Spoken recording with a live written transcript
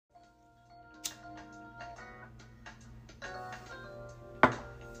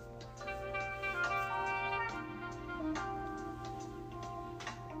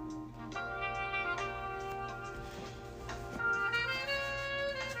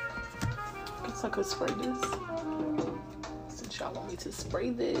I could spray this. Since y'all want me to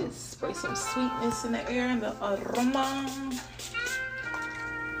spray this, spray some sweetness in the air and the aroma.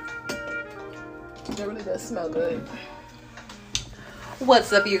 It really does smell good.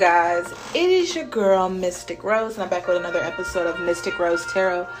 What's up, you guys? It is your girl, Mystic Rose, and I'm back with another episode of Mystic Rose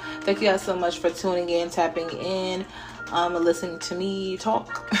Tarot. Thank you guys so much for tuning in, tapping in, listening to me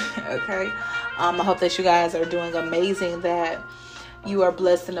talk. Okay. I hope that you guys are doing amazing, that you are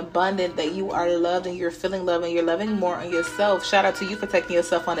blessed and abundant, that you are loved and you're feeling love and you're loving more on yourself. Shout out to you for taking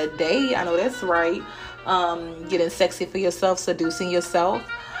yourself on a date. I know that's right. Getting sexy for yourself, seducing yourself.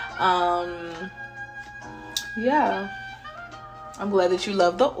 Yeah. I'm glad that you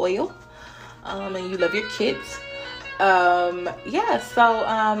love the oil. And you love your kids.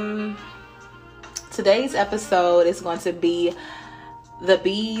 Today's episode is going to be the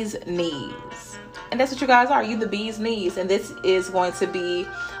bee's knees. And that's what you guys are. You the bee's knees. And this is going to be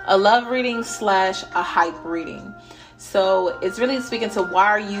a love reading / a hype reading. So it's really speaking to, why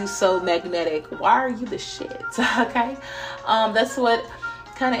are you so magnetic? Why are you the shit? Okay. That's what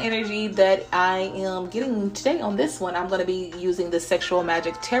kind of energy that I am getting today on this one. I'm going to be using the Sexual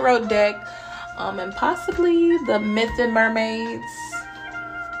Magic Tarot deck. And possibly the Myth and Mermaids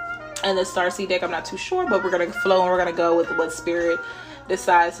and the Starseed deck. I'm not too sure, but we're going to flow and we're going to go with what spirit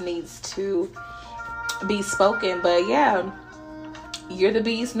decides needs to be spoken. But yeah, you're the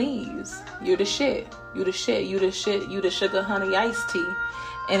bee's knees. You're the shit. You the shit. You the shit. You the sugar honey iced tea.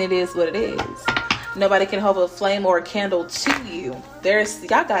 And it is what it is. Nobody can hold a flame or a candle to you.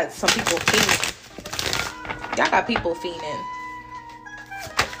 Y'all got some people fiending. Y'all got people fiending.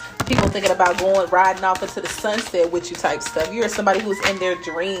 People thinking about riding off into the sunset with you type stuff. You're somebody who's in their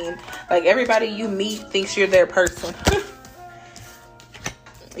dream. Like, everybody you meet thinks you're their person.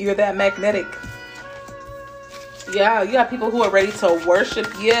 You're that magnetic. Yeah, you got people who are ready to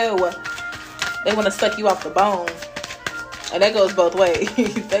worship you. They want to suck you off the bone. And that goes both ways.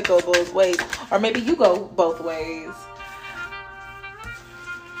 That goes both ways. Or maybe you go both ways.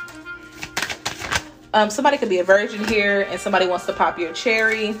 Somebody could be a virgin here and somebody wants to pop your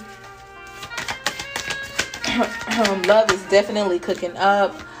cherry. Love is definitely cooking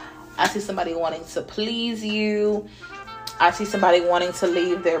up. I see somebody wanting to please you. I see somebody wanting to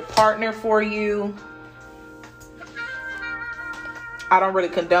leave their partner for you. I don't really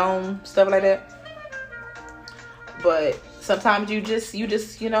condone stuff like that. But sometimes you just, you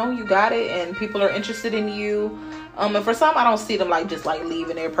got it and people are interested in you. And for some, I don't see them just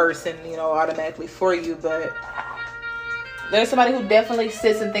leaving their person, automatically for you. But there's somebody who definitely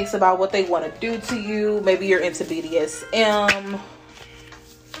sits and thinks about what they want to do to you. Maybe you're into BDSM.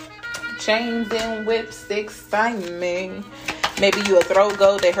 Chains and whips, excitement. Maybe you a throat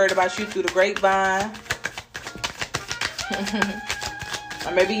goat. They heard about you through the grapevine.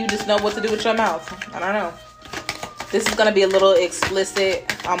 Or maybe you just know what to do with your mouth. I don't know. This is going to be a little explicit.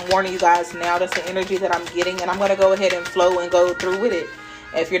 I'm warning you guys now. That's the energy that I'm getting. And I'm going to go ahead and flow and go through with it.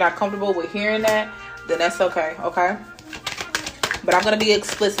 If you're not comfortable with hearing that, then that's okay. Okay? But I'm going to be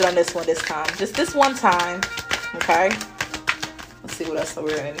explicit on this one this time. Just this one time. Okay? Let's see what else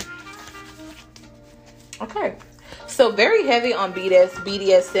we're in. Okay. So very heavy on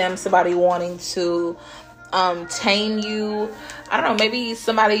BDSM. Somebody wanting to tame you. I don't know, maybe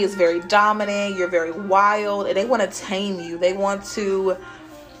somebody is very dominant, you're very wild, and they want to tame you. They want to,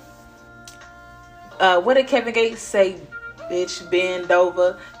 what did Kevin Gates say? Bitch, bend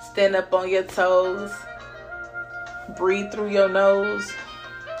over, stand up on your toes, breathe through your nose.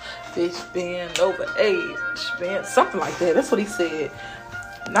 Bitch, bend over, bitch, bend, something like that. That's what he said.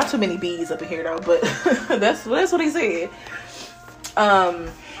 Not too many bees up in here though, but that's what he said.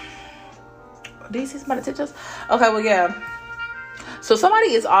 Do you see somebody tiptoes? Okay, well, yeah. So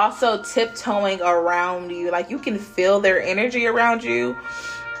somebody is also tiptoeing around you. Like, you can feel their energy around you.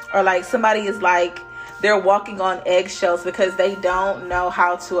 Or somebody is they're walking on eggshells because they don't know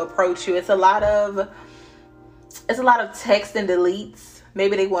how to approach you. It's a lot of text and deletes.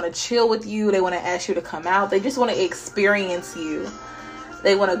 Maybe they want to chill with you. They want to ask you to come out. They just want to experience you.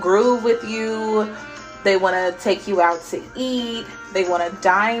 They want to groove with you. They want to take you out to eat. They want to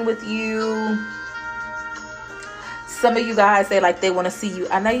dine with you. Some of you guys, they want to see you.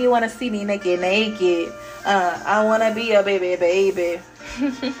 I know you want to see me naked. I want to be a baby.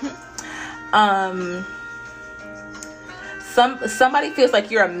 Somebody feels like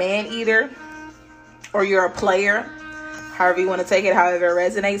you're a man eater or you're a player. However you want to take it, however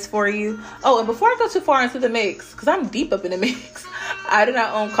it resonates for you. Oh, and before I go too far into the mix, because I'm deep up in the mix, I do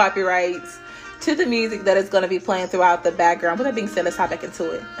not own copyrights to the music that is going to be playing throughout the background. With that being said, let's hop back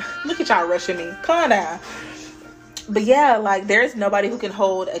into it. Look at y'all rushing me. Calm down. But yeah, like there's nobody who can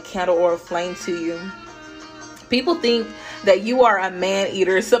hold a candle or a flame to you. People think that you are a man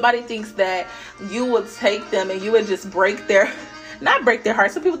eater. Somebody thinks that you would take them and you would just break their, not break their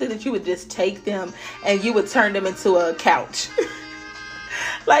heart. Some people think that you would just take them and you would turn them into a couch.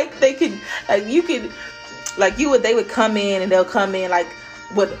 Like they could, like you could, like you would, they would come in and they'll come in like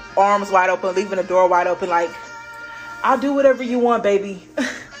with arms wide open, leaving the door wide open. Like, I'll do whatever you want, baby.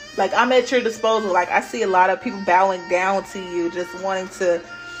 Like, I'm at your disposal. Like, I see a lot of people bowing down to you, just wanting to,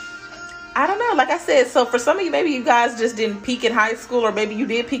 I don't know, like I said, so for some of you, maybe you guys just didn't peak in high school, or maybe you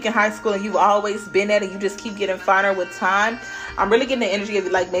did peak in high school and you've always been at it and you just keep getting finer with time. I'm really getting the energy of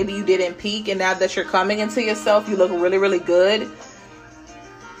like maybe you didn't peak, and now that you're coming into yourself, you look really, really good.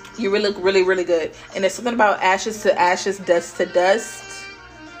 You really look really, really good. And there's something about ashes to ashes, dust to dust.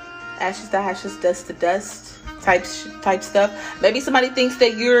 Ashes to ashes, dust to dust type stuff. Maybe somebody thinks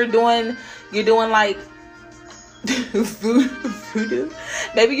that you're doing like voodoo.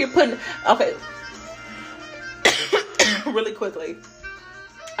 Maybe you're putting, okay, really quickly,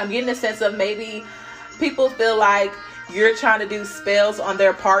 I'm getting a sense of maybe people feel like you're trying to do spells on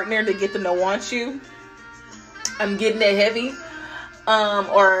their partner to get them to want you. I'm getting it heavy.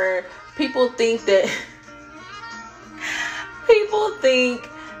 Or people think that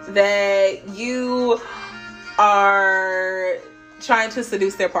you are trying to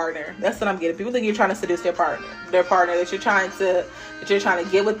seduce their partner. That's what I'm getting. People think you're trying to seduce their partner, that you're trying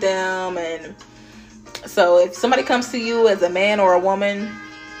to get with them. And so if somebody comes to you as a man or a woman,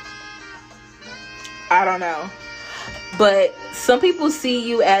 I don't know, but some people see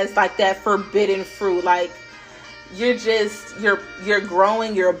you as like that forbidden fruit. Like, you're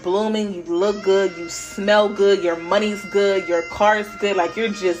growing, you're blooming, you look good, you smell good, your money's good, your car's good, like you're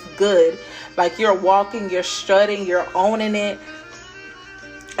just good. Like, you're walking, you're strutting, you're owning it,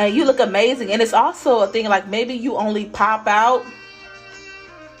 and you look amazing. And it's also a thing, like maybe you only pop out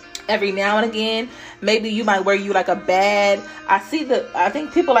every now and again. Maybe you might wear you like a bad, I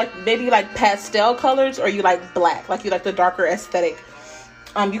think people like maybe you like pastel colors, or you like black, like you like the darker aesthetic.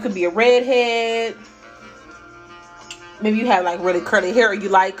 You could be a redhead. Maybe you have like really curly hair, or you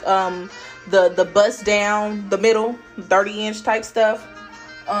like the bust down the middle 30-inch type stuff.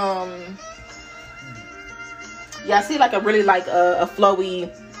 Yeah, I see like a really like a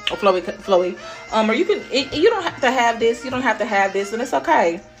flowy. Or you don't have to have this. You don't have to have this, and it's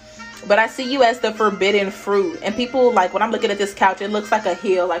okay. But I see you as the forbidden fruit. And people, like, when I'm looking at this couch, it looks like a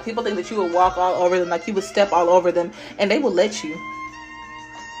hill. Like, people think that you would walk all over them, like you would step all over them, and they will let you.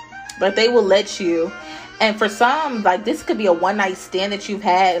 But they will let you. And for some, like, this could be a one-night stand that you've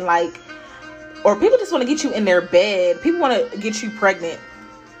had, and like, or people just want to get you in their bed. People want to get you pregnant.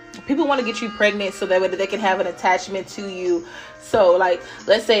 People want to get you pregnant so that way they can have an attachment to you. So, like,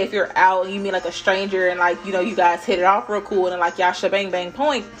 let's say if you're out and you meet like a stranger, and like, you know, you guys hit it off real cool, and like y'all shebang bang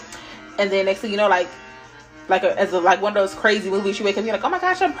point, and then next thing you know, like one of those crazy movies, you wake up and you're like, oh my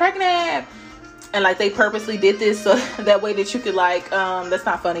gosh, I'm pregnant. And like, they purposely did this so that way that you could like, that's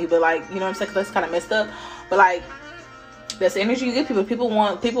not funny, but like, you know what I'm saying? 'Cause that's kind of messed up. But like, that's the energy you give people.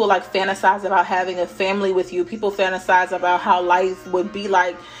 People like fantasize about having a family with you. People fantasize about how life would be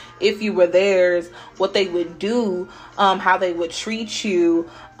like if you were theirs, what they would do, how they would treat you.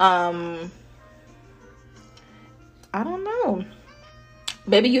 I don't know.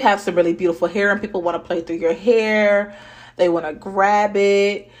 Maybe you have some really beautiful hair and people want to play through your hair. They want to grab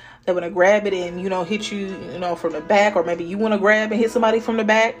it. They want to grab it and, you know, hit you, you know, from the back. Or maybe you want to grab and hit somebody from the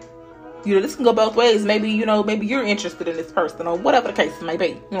back. You know, this can go both ways. Maybe, you know, maybe you're interested in this person, or whatever the case may be.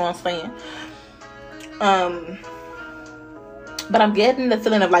 You know what I'm saying? But I'm getting the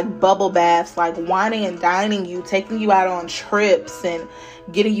feeling of like bubble baths, like whining and dining you, taking you out on trips, and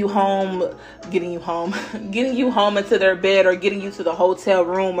getting you home into their bed, or getting you to the hotel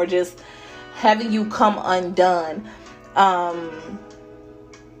room, or just having you come undone.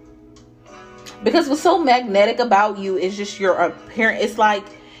 Because what's so magnetic about you is just your appearance. It's like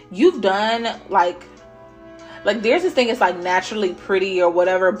you've done like there's this thing, it's like naturally pretty or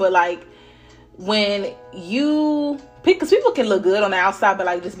whatever, but like when you pick, because people can look good on the outside but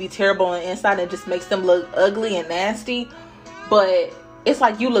like just be terrible on the inside, and it just makes them look ugly and nasty. But it's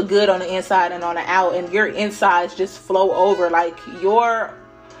like you look good on the inside and on the out, and your insides just flow over. Like your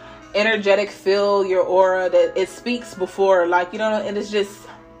energetic field, your aura, that it speaks before, like, you know, and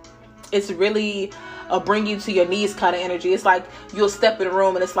it's really a bring you to your knees kind of energy. It's like you'll step in a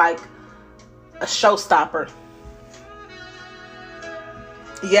room and it's like a showstopper.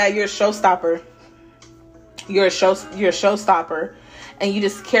 Yeah, you're a showstopper. You're a showstopper, and you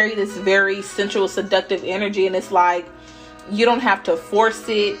just carry this very sensual, seductive energy, and it's like you don't have to force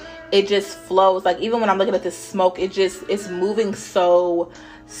it. it just flows. Like, even when I'm looking at this smoke, it's moving so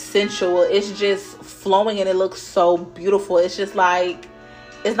sensual. It's just flowing and it looks so beautiful. It's just like,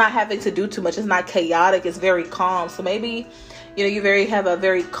 it's not having to do too much. It's not chaotic. It's very calm. So maybe, you know, you have a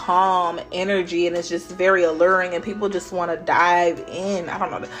very calm energy, and it's just very alluring, and people just want to dive in. I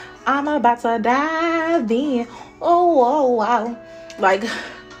don't know. I'm about to dive in. Oh, wow. Like,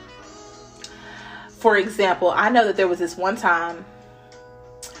 for example, I know that there was this one time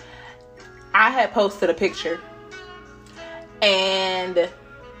I had posted a picture, and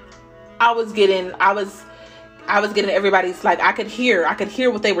I was getting everybody's, like, I could hear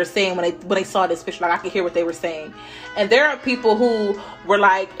what they were saying when they saw this picture. Like, I could hear what they were saying. And there are people who were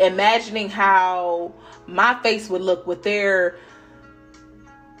like imagining how my face would look with their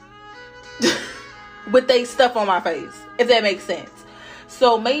with they stuff on my face, if that makes sense.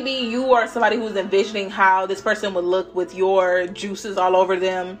 So maybe you are somebody who's envisioning how this person would look with your juices all over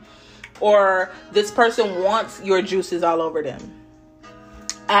them, or this person wants your juices all over them.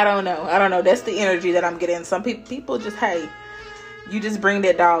 I don't know. That's the energy that I'm getting. Some people just, hey, you just bring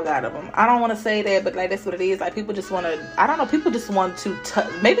that dog out of them. I don't want to say that, but like, that's what it is. Like, people just want to, I don't know, people just want to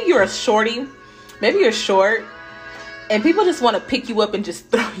maybe you're a shorty, maybe you're short, and people just want to pick you up and just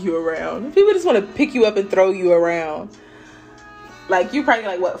throw you around. People just want to pick you up and throw you around. Like, you're probably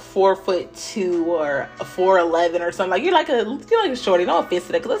like, what, 4'2" or 4'11" or something. Like, you're like a shorty. No offense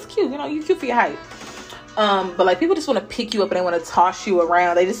to that, because that's cute. You know, you're cute for your height. But like, people just want to pick you up and they want to toss you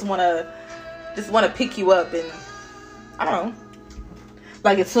around. They just want to pick you up, and I don't know.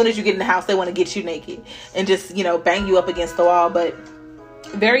 Like, as soon as you get in the house, they want to get you naked and just, you know, bang you up against the wall. But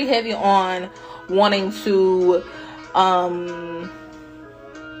very heavy on wanting to,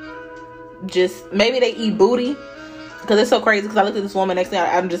 just, maybe they eat booty. Because it's so crazy, because I look at this woman, next thing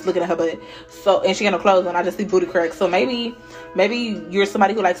I'm just looking at her butt. So, and she got no clothes on, I just see booty cracks. So maybe you're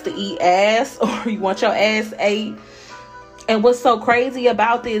somebody who likes to eat ass, or you want your ass ate. And what's so crazy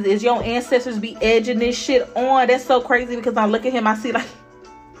about this is your ancestors be edging this shit on. That's so crazy, because I look at him, I see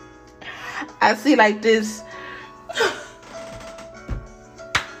like this.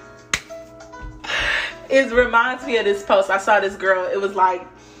 It reminds me of this post. I saw this girl, it was like,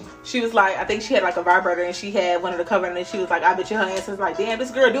 she was like, I think she had like a vibrator, and she had one of the cover, and then she was like, I bet you her ancestors like, damn, this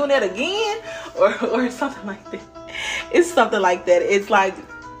girl doing that again, or something like that. It's something like that. It's like,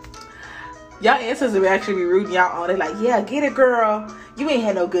 y'all ancestors will actually be rooting y'all on. They're like, yeah, get it, girl. You ain't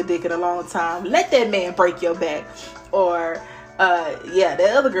had no good dick in a long time. Let that man break your back. Or, yeah,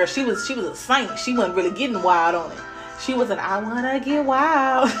 the other girl, she was a saint. She wasn't really getting wild on it. She wasn't, I wanna get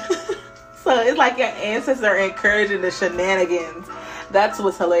wild. So it's like your ancestors are encouraging the shenanigans. That's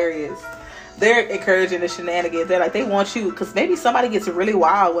what's hilarious. They're encouraging the shenanigans. They're like, they want you, because maybe somebody gets really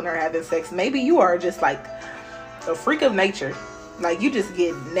wild when they're having sex. Maybe you are just like a freak of nature. Like, you just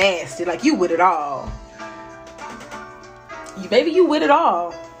get nasty. Like, you with it all. Maybe you with it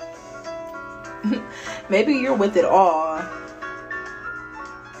all. Maybe you're with it all.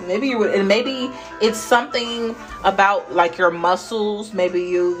 Maybe you're with, and maybe it's something about like your muscles. Maybe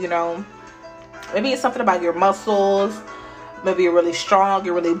you know, maybe it's something about your muscles. Maybe you're really strong,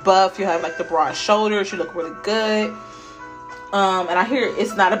 you're really buff, you have like the broad shoulders, you look really good. And I hear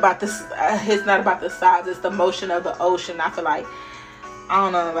it's not about this, it's not about the size, it's the motion of the ocean. I feel like, I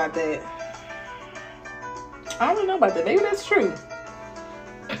don't know about that. I don't know about that. Maybe that's true.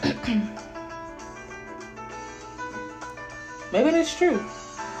 Maybe that's true.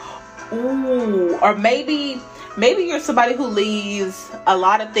 Ooh, or maybe you're somebody who leaves a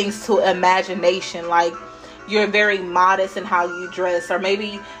lot of things to imagination. Like, you're very modest in how you dress, or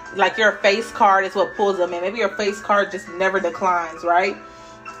maybe like your face card is what pulls them in. Maybe your face card just never declines, right?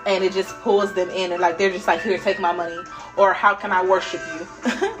 And it just pulls them in, and like, they're just like, here, take my money, or how can I worship you?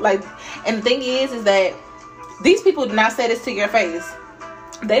 Like, and the thing is that these people do not say this to your face.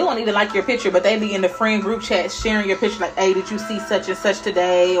 They won't even like your picture, but they be in the friend group chat sharing your picture, like, hey, did you see such and such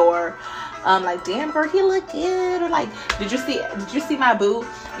today? Or like, damn girl, he look good. Or like, did you see my boo?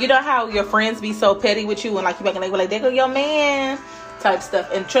 You know how your friends be so petty with you, and like, you back and they be like, there go your man type stuff.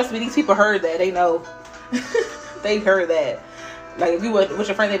 And trust me, these people heard that. They know. They heard that. Like, if you were with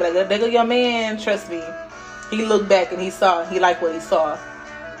your friend, they be like, there go your man. Trust me, he looked back and he liked what he saw,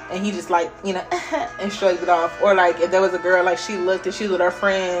 and he just like, you know, and shrugged it off. Or like, if there was a girl, like, she looked and she was with her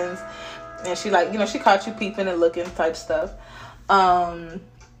friends, and she like, you know, she caught you peeping and looking type stuff.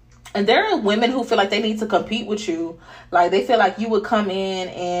 And there are women who feel like they need to compete with you. Like, they feel like you would come in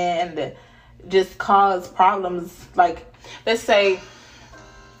and just cause problems. Like, let's say,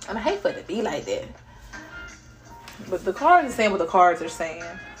 and I hate for it to be like that, but the cards are saying what the cards are saying.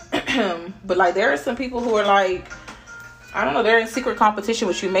 But like, there are some people who are like, I don't know, they're in secret competition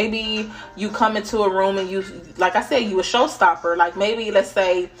with you. Maybe you come into a room and you, like I said, you a showstopper. Like maybe, let's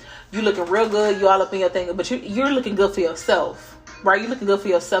say, you looking real good, you all up in your thing, but you're looking good for yourself, right? You're looking good for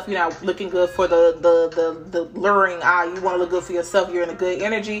yourself. You're not looking good for the luring eye. You want to look good for yourself. You're in a good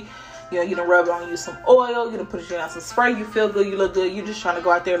energy. You know, you done rub on you some oil. You done put you on some spray. You feel good. You look good. You're just trying to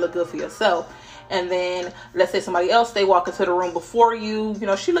go out there and look good for yourself. And then let's say somebody else, they walk into the room before you. You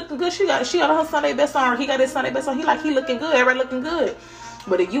know, she looking good. She got her Sunday best on. Or he got his Sunday best on. He looking good. Everybody looking good.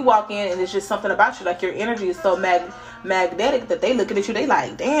 But if you walk in and it's just something about you, like your energy is so magnetic that they looking at you, they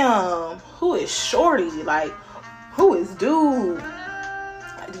like, damn, who is shorty? Like, who is dude?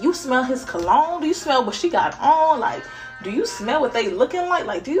 Do you smell his cologne? Do you smell what she got on? Like, do you smell what they looking like?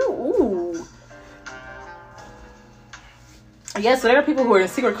 Like, do you? Ooh. Yeah, so there are people who are in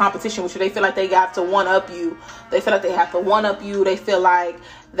secret competition with you. They feel like they got to one-up you. They feel like they have to one-up you. They feel like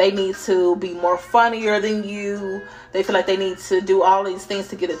they need to be more funnier than you. They feel like they need to do all these things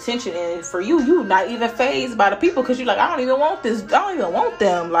to get attention. And for you, you not even fazed by the people because you're like, I don't even want this. I don't even want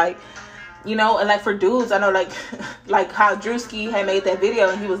them. Like, you know, and like for dudes, I know like how Drewski had made that video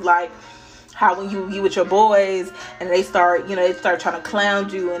and he was like, how when you with your boys and they start trying to clown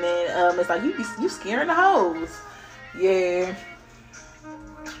you and then it's like you scaring the hoes. Yeah.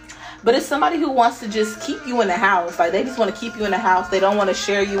 But it's somebody who wants to just keep you in the house. Like, they just want to keep you in the house. They don't want to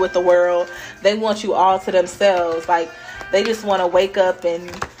share you with the world. They want you all to themselves. Like, they just want to wake up and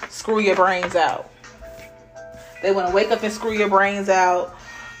screw your brains out. They want to wake up and screw your brains out.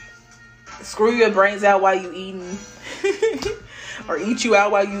 Screw your brains out while you eating. Or eat you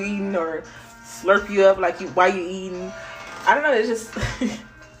out while you eating. Or slurp you up while you eating. I don't know. It's just,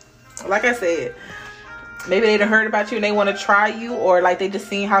 like I said, maybe they done heard about you and they want to try you, or like they just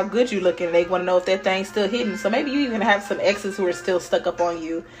seen how good you looking and they want to know if that thing's still hidden. So maybe you even have some exes who are still stuck up on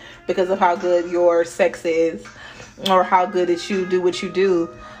you because of how good your sex is or how good that you do what you do.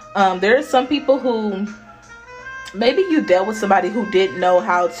 There are some people who maybe you dealt with somebody who didn't know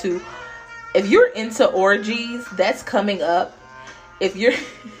how to. If you're into orgies, that's coming up. If you're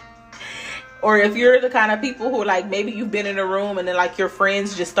or if you're the kind of people who, like, maybe you've been in a room and then like your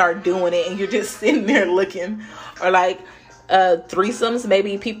friends just start doing it and you're just sitting there looking, or like threesomes,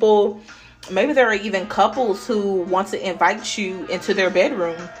 maybe there are even couples who want to invite you into their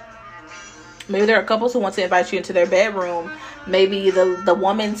bedroom. Maybe there are couples who want to invite you into their bedroom. Maybe the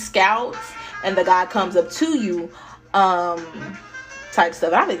woman scouts and the guy comes up to you, type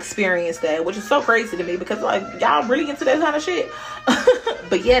stuff. I've experienced that, which is so crazy to me because like y'all really into that kind of shit.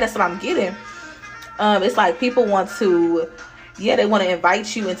 But yeah, that's what I'm getting. It's like people want to, they want to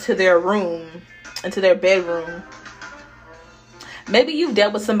invite you into their room, into their bedroom. Maybe you've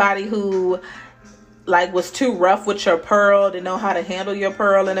dealt with somebody who like was too rough with your pearl, didn't know how to handle your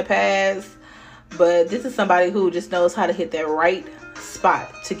pearl in the past. But this is somebody who just knows how to hit that right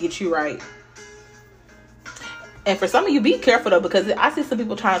spot to get you right. And for some of you, be careful though, because I see some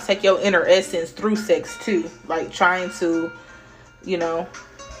people trying to take your inner essence through sex too. Like trying to,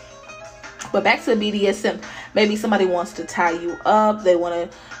 but back to BDSM. Maybe somebody wants to tie you up. They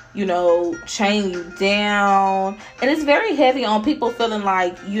want to, chain you down. And it's very heavy on people feeling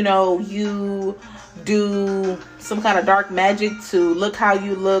like, you do some kind of dark magic to look how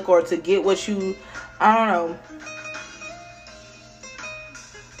you look or to get what you, I don't know.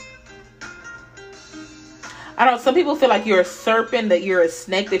 Some people feel like you're a serpent, that you're a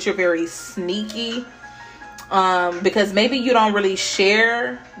snake, that you're very sneaky. Because maybe you don't really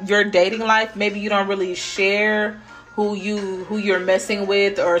share your dating life. Maybe you don't really share who you're messing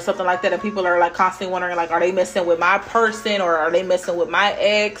with or something like that. And people are like constantly wondering, like, are they messing with my person or are they messing with my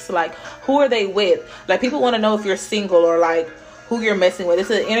ex? Like, who are they with? Like, people want to know if you're single or like who you're messing with. It's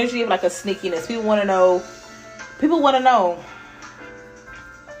an energy of like a sneakiness. People want to know. People want to know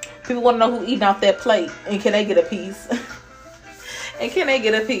who eating off that plate and can they get a piece? And can they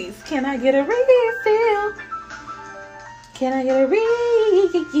get a piece? Can I get a refill? Can I get a refill?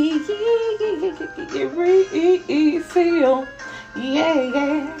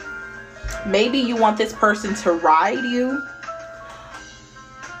 Yeah. Maybe you want this person to ride you.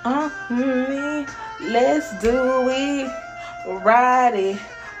 Let's do it. Ride it.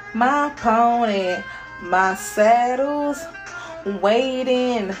 My pony. My saddle's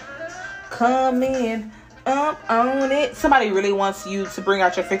waiting. Come in. Up on it. Somebody really wants you to bring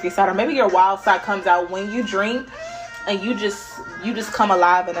out your freaky side, or maybe your wild side comes out when you drink and you just come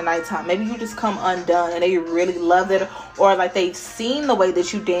alive in the nighttime. Maybe you just come undone and they really love it, or like they've seen the way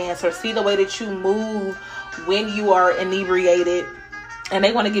that you dance or see the way that you move when you are inebriated and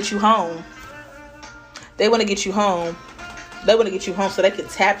they want to get you home. They want to get you home so they can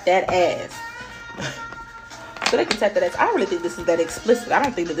tap that ass. So they can tap that as. I really think this is that explicit. I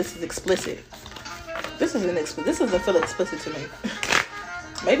don't think that this is explicit. This isn't explicit. This doesn't feel explicit to me.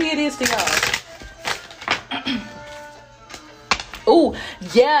 Maybe it is to y'all. Oh,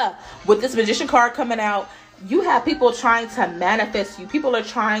 yeah. With this Magician card coming out, you have people trying to manifest you. People are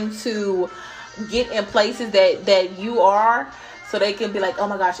trying to get in places that you are, so they can be like, oh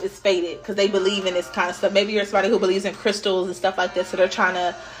my gosh, it's fated, because they believe in this kind of stuff. Maybe you're somebody who believes in crystals and stuff like that, so they're trying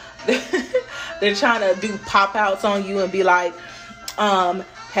to do pop outs on you and be like,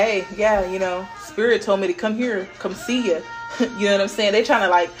 hey, yeah, you know, spirit told me to come here, come see you. You know what I'm saying? They trying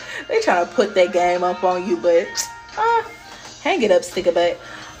to put that game up on you, but hang it up, stick a butt.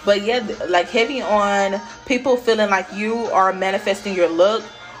 But yeah, like heavy on people feeling like you are manifesting your look,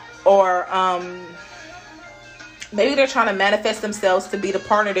 or maybe they're trying to manifest themselves to be the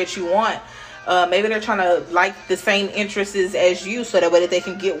partner that you want. Maybe they're trying to like the same interests as you, so that way that they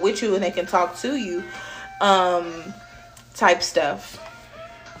can get with you and they can talk to you, type stuff.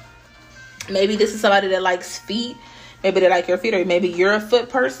 Maybe this is somebody that likes feet. Maybe they like your feet, or maybe you're a foot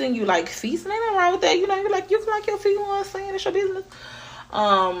person. You like feet, and ain't nothing wrong with that. You know, you're like, you can like your feet. You know what I'm saying? It's your business.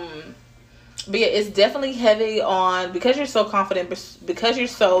 But yeah, it's definitely heavy on, because you're so confident, because you're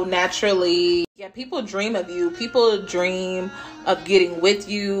so naturally, yeah, people dream of you. People dream of getting with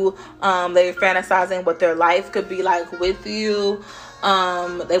you. They're fantasizing what their life could be like with you.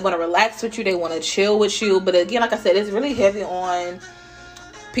 They want to relax with you. They want to chill with you. But again, like I said, it's really heavy on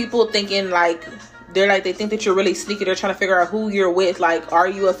people thinking like, they think that you're really sneaky. They're trying to figure out who you're with. Like, are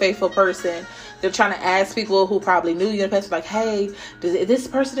you a faithful person? They're trying to ask people who probably knew you in the past, like, hey, is this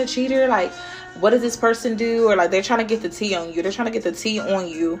person a cheater? Like, what does this person do? Or like, they're trying to get the tea on you. They're trying to get the tea on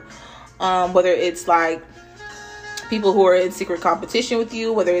you. Whether it's like people who are in secret competition with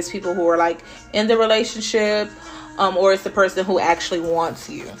you, whether it's people who are like in the relationship, or it's the person who actually wants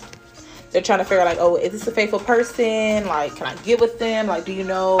you. They're trying to figure out like, oh, is this a faithful person? Like, can I get with them? Like, do you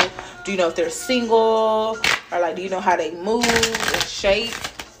know if they're single? Or like, do you know how they move and shape?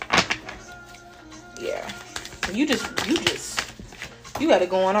 Yeah. You got it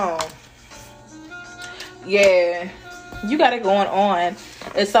going on. Yeah. You got it going on.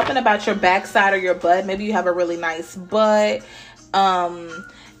 It's something about your backside or your butt. Maybe you have a really nice butt. And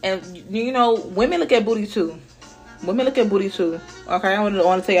you know, women look at booty too. Women look at booty too. Okay, I want to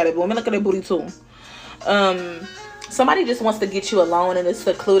tell y'all that, but women look at their booty too. Somebody just wants to get you alone in a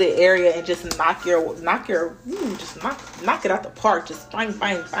secluded area and just knock it out the park. Just bang,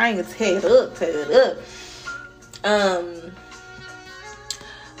 bang, bang, its head up.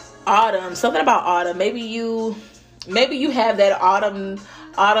 Autumn. Something about autumn. Maybe you have that autumn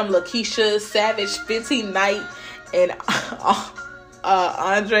Lakeisha Savage 15 Night and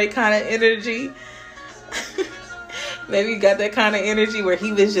Andre kind of energy. Maybe you got that kind of energy where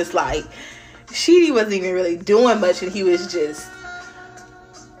he was just like, she wasn't even really doing much, and he was just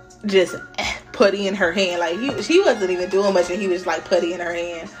putty in her hand. Like she wasn't even doing much, and he was like putty in her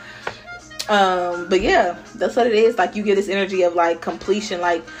hand. But yeah, that's what it is. Like, you get this energy of like completion,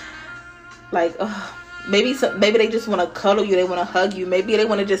 like maybe they just want to cuddle you, they want to hug you, maybe they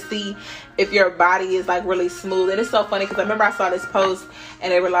want to just see if your body is like really smooth. And it's so funny because I remember I saw this post and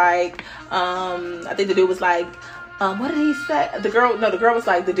they were like, I think the dude was like, what did he say? The girl was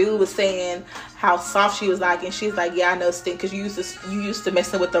like, the dude was saying how soft she was like, and she's like, yeah, I know, Stink, because you used to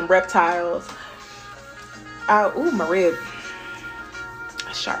messing with them reptiles. Ooh, my rib.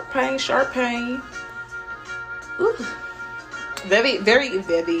 Sharp pain. Ooh. Vivi.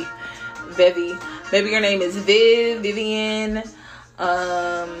 Maybe your name is Vivian.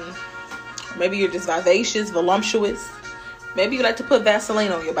 Maybe you're just vivacious, voluptuous. Maybe you like to put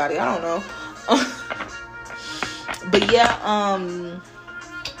Vaseline on your body. I don't know. But yeah,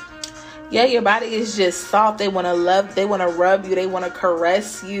 your body is just soft. They want to love, they want to rub you, they want to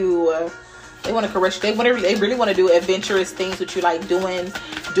caress you. They really want to do adventurous things with you, like doing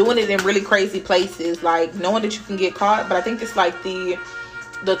it in really crazy places, like knowing that you can get caught. But I think it's like the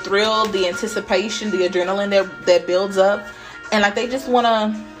thrill, the anticipation, the adrenaline that builds up, and like they just want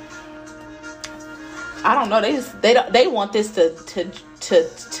to, I don't know, they want this to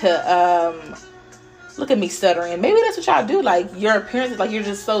look at me stuttering. Maybe that's what y'all do. Like, your appearance is like, you're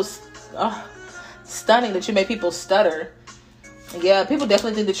just so stunning that you make people stutter. Yeah, people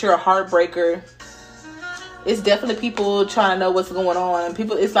definitely think that you're a heartbreaker. It's definitely people trying to know what's going on.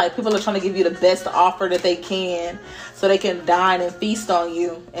 It's like people are trying to give you the best offer that they can so they can dine and feast on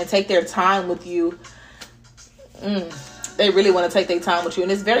you and take their time with you. They really want to take their time with you.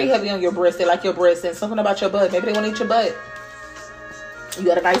 And it's very heavy on your breast. They like your breast. And something about your butt. Maybe they want to eat your butt. You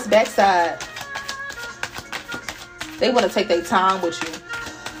got a nice backside. They want to take their time with you.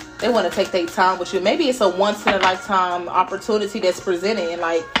 They want to take their time with you. Maybe it's a once in a lifetime opportunity that's presented, and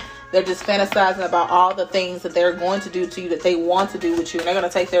like they're just fantasizing about all the things that they're going to do to you, that they want to do with you, and they're gonna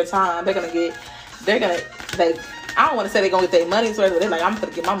take their time. I don't want to say they're gonna get their money's worth, but they're like, I'm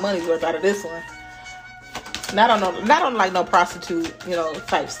gonna get my money's worth out of this one. Not on like no prostitute,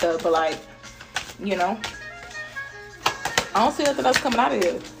 type stuff, but like, I don't see nothing else coming out of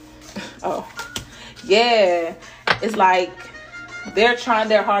here. Oh, yeah. It's like they're trying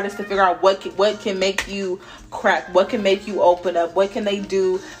their hardest to figure out what can make you crack, what can make you open up, what can they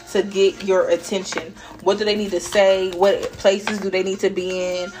do to get your attention, what do they need to say, what places do they need to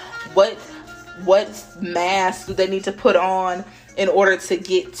be in, what mask do they need to put on in order to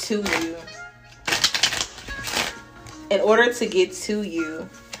get to you.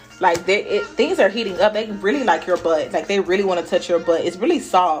 Like things are heating up. They really like your butt. Like they really want to touch your butt. It's really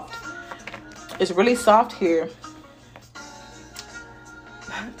soft. It's really soft here.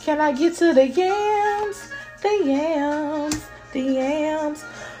 Can I get to the yams? The yams. The yams.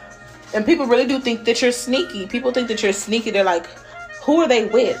 And people really do think that you're sneaky. People think that you're sneaky. They're like, who are they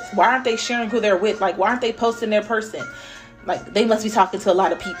with? Why aren't they sharing who they're with? Like, why aren't they posting their person? Like, they must be talking to a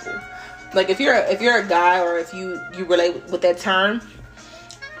lot of people. Like, if you're a guy, or if you relate with that term,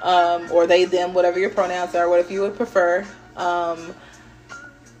 or they, them, whatever your pronouns are, whatever you would prefer.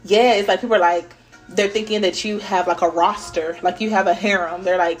 Yeah, it's like people are like, they're thinking that you have like a roster, like you have a harem.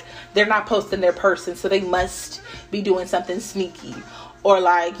 They're like, they're not posting their person, so they must be doing something sneaky. Or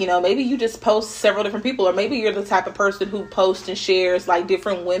like, maybe you just post several different people, or maybe you're the type of person who posts and shares like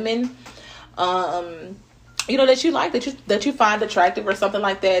different women, that you like, that you find attractive or something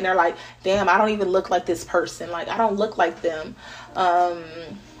like that. And they're like, damn, I don't even look like this person. Like, I don't look like them.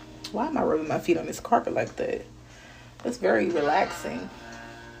 Why am I rubbing my feet on this carpet like that? That's very relaxing.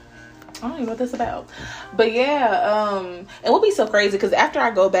 I don't even know what that's about. But yeah, and it would be so crazy because after I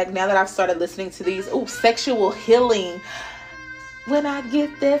go back, now that I've started listening to these, sexual healing. When I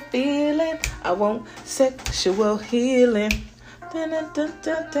get that feeling, I want sexual healing. Dun, dun, dun,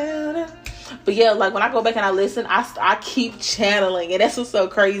 dun, dun, dun. But yeah, like when I go back and I listen, I keep channeling, and that's what's so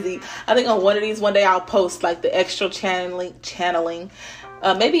crazy. I think on one of these, one day I'll post like the extra channeling.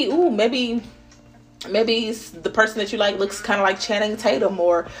 Maybe the person that you like looks kind of like Channing Tatum,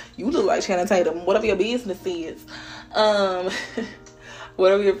 or you look like Channing Tatum, whatever your business is.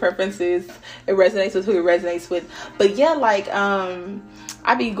 Whatever your preference is, it resonates with who it resonates with. But yeah, like,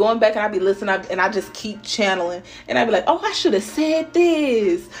 I be going back and I be listening, and I just keep channeling, and I be like, oh, I should have said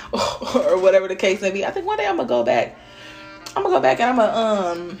this, or whatever the case may be. I think one day I'm gonna go back and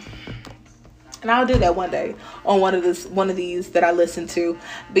and I'll do that one day on one of these that I listen to.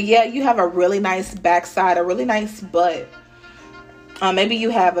 But yeah, you have a really nice backside, a really nice butt. Maybe you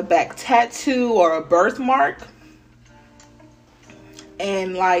have a back tattoo or a birthmark.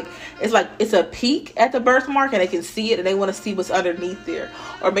 And like it's a peak at the birthmark, and they can see it, and they want to see what's underneath there.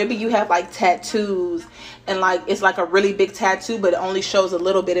 Or maybe you have like tattoos, and like it's like a really big tattoo, but it only shows a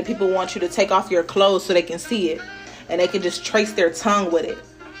little bit, and people want you to take off your clothes so they can see it, and they can just trace their tongue with it.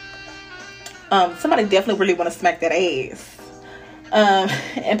 Somebody definitely really want to smack that ass.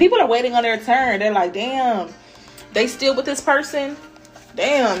 And people are waiting on their turn. They're like, damn, they still with this person?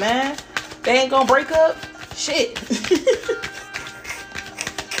 Damn, man, they ain't gonna break up? Shit.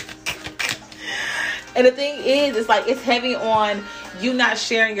 And the thing is, it's like, it's heavy on you not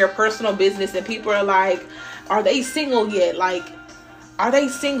sharing your personal business. And people are like, are they single yet? Like, are they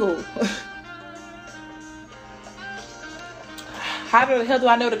single? How the hell do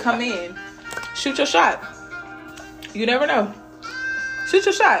I know to come in? Shoot your shot. You never know. Shoot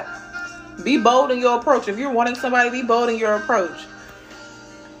your shot. Be bold in your approach. If you're wanting somebody, be bold in your approach.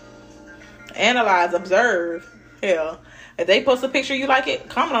 Analyze, observe. Hell, if they post a picture you like it,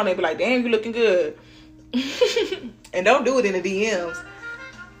 comment on it. Be like, damn, you looking good. And don't do it in the DMs.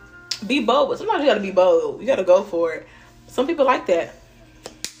 Be bold, but sometimes you gotta be bold. You gotta go for it. Some people like that.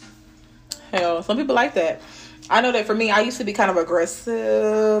 Hell, some people like that. I know that for me, I used to be kind of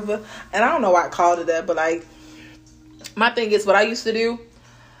aggressive, and I don't know why I called it that, but like, my thing is, what I used to do,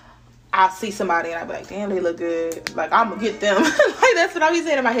 I'll see somebody and I'll be like, damn, they look good. Like, I'm gonna get them. Like, that's what I be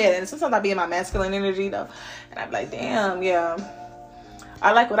saying in my head. And sometimes I be in my masculine energy though, and I'm like, damn, yeah,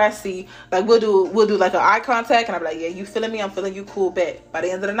 I like what I see. Like, we'll do like an eye contact, and I'll be like, yeah, you feeling me? I'm feeling you. Cool, bet. By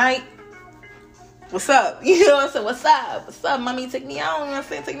the end of the night, what's up? You know what I'm saying? What's up? What's up, mommy? Take me out. You know what I'm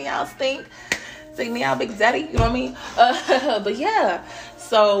saying? Take me out, stink. Take me out, big daddy. You know what I mean? But yeah,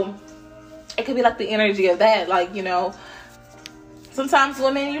 so it could be like the energy of that. Like, you know, sometimes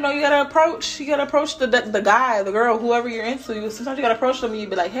women, you know, you gotta approach the guy, the girl, whoever you're into. Sometimes you gotta approach them and you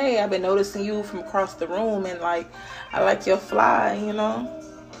be like, hey, I've been noticing you from across the room, and like, I like your fly, you know.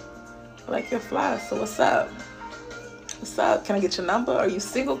 Like you're fly. So what's up? What's up? Can I get your number? Are you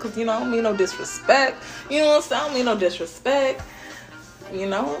single? Because, I don't mean no disrespect. You know what I'm saying? I don't mean no disrespect.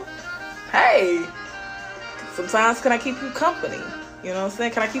 Hey, sometimes can I keep you company? You know what I'm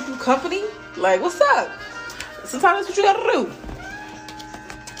saying? Can I keep you company? Like, what's up? Sometimes that's what you gotta do.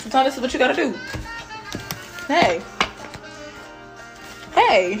 Sometimes this is what you gotta do. Hey,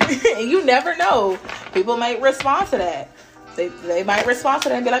 and you never know. People might respond to that. They might respond to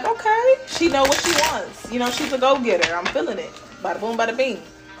that and be like, okay, she know what she wants. She's a go-getter. I'm feeling it. Bada boom, bada bing.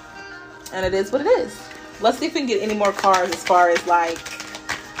 And it is what it is. Let's see if we can get any more cards as far as like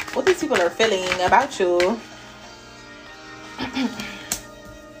what these people are feeling about you.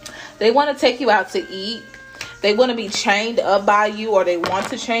 They want to take you out to eat. They want to be chained up by you, or they want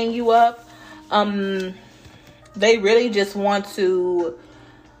to chain you up. They really just want to,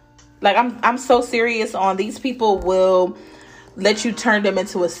 like, I'm so serious on these people will let you turn them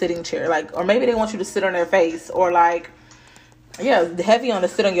into a sitting chair, like, or maybe they want you to sit on their face, or like, yeah, heavy on the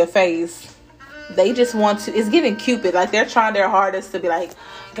sit on your face. They just want to, it's giving Cupid, like they're trying their hardest to be like,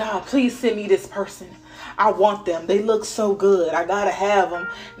 God, please send me this person. I want them. They look so good. I gotta have them.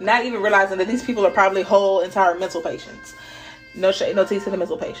 Not even realizing that these people are probably whole entire mental patients. No shade, no tea to the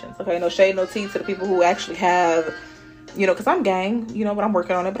mental patients. Okay, no shade, no tea to the people who actually have, because I'm gang, but I'm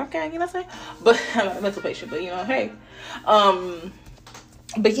working on it, but I'm gang, what I'm saying? But I'm not a mental patient, but hey.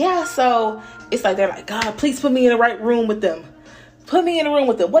 But yeah, so it's like they're like, God, please put me in the right room with them. Put me in the room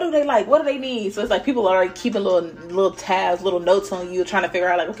with them. What do they like? What do they need? So it's like people are keeping little tabs, little notes on you, trying to figure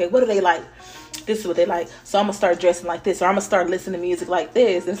out like, okay, what do they like? This is what they like. So I'm gonna start dressing like this, or I'm gonna start listening to music like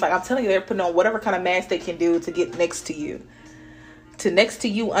this. And it's like, I'm telling you, they're putting on whatever kind of mask they can do to get next to you,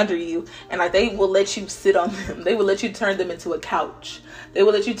 under you. And like, they will let you sit on them. They will let you turn them into a couch. They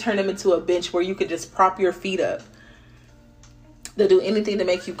will let you turn them into a bench where you could just prop your feet up. They'll do anything to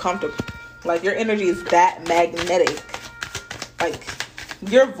make you comfortable. Like, your energy is that magnetic. Like,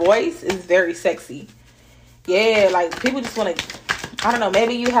 your voice is very sexy. Yeah, like, people just want to, I don't know,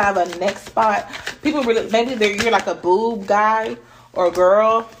 maybe you have a neck spot. People really, maybe you're like a boob guy or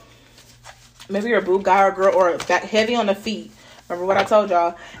girl. Maybe you're a boob guy or girl, or got heavy on the feet. Remember what I told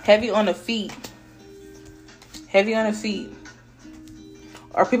y'all? Heavy on the feet. Heavy on the feet.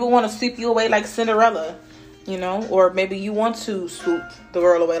 Or people want to sweep you away like Cinderella. Or maybe you want to swoop the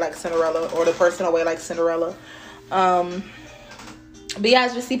girl away like Cinderella, or the person away like Cinderella. But yeah,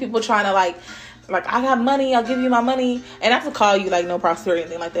 I just see people trying to like, I got money, I'll give you my money. And not to call you like no prosperity or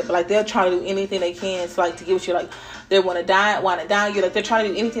anything like that, but like they'll try to do anything they can to like to get what you like. They want to dine you. Like, they're trying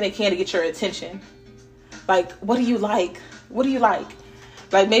to do anything they can to get your attention. Like, what do you like? What do you like?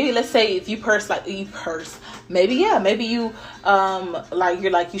 Like, maybe let's say if you purse, maybe you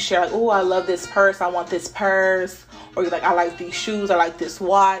you share like, oh, I love this purse, I want this purse, or you're like, I like these shoes, I like this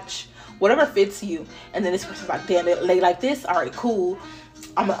watch, whatever fits you. And then this person's like, damn, they like this, all right, cool.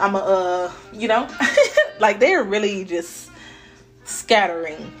 I'm like, they're really just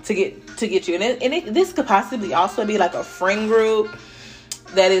scattering to get you. And this could possibly also be like a friend group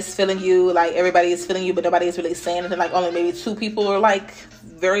that is feeling you, like everybody is feeling you, but nobody is really saying anything. Like, only maybe 2 people are like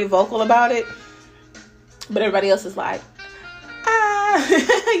very vocal about it, but everybody else is like,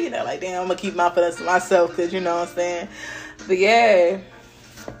 like, damn, I'm gonna keep my feelings to myself, because you know what I'm saying. But yeah,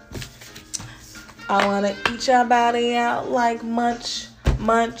 I wanna eat your body out like munch,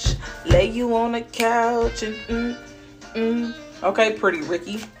 lay you on the couch and Okay, Pretty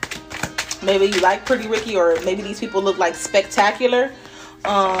Ricky. Maybe you like Pretty Ricky, or maybe these people look like spectacular.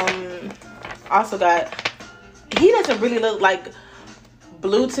 Also got, he doesn't really look like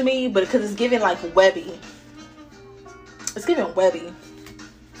blue to me, but because it's giving like Webby. It's giving Webby.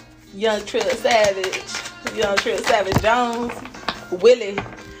 Young Trill Savage Jones. Willie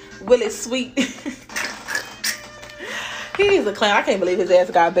Sweet. He's a clown. I can't believe his ass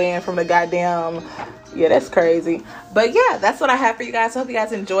got banned from the goddamn, yeah, that's crazy. But yeah, that's what I have for you guys. I hope you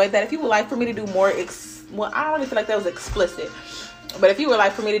guys enjoyed that. If you would like for me to do more well, I don't really feel like that was explicit, but if you would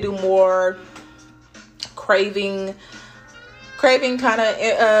like for me to do more craving kind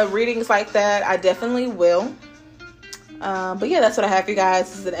of readings like that, I definitely will. But yeah, that's what I have for you guys.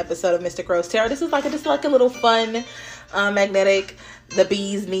 This is an episode of Mystic Rose Tarot. This is like a little fun, magnetic, the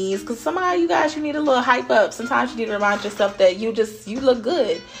bee's knees, because somehow you guys, you need a little hype up. Sometimes you need to remind yourself that you look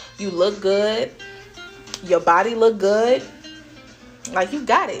good. You look good. Your body look good. Like, you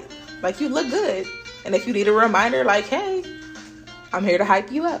got it. Like, you look good. And if you need a reminder, like, hey, I'm here to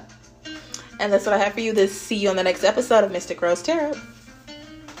hype you up. And that's what I have for you. See you on the next episode of Mystic Rose Tarot.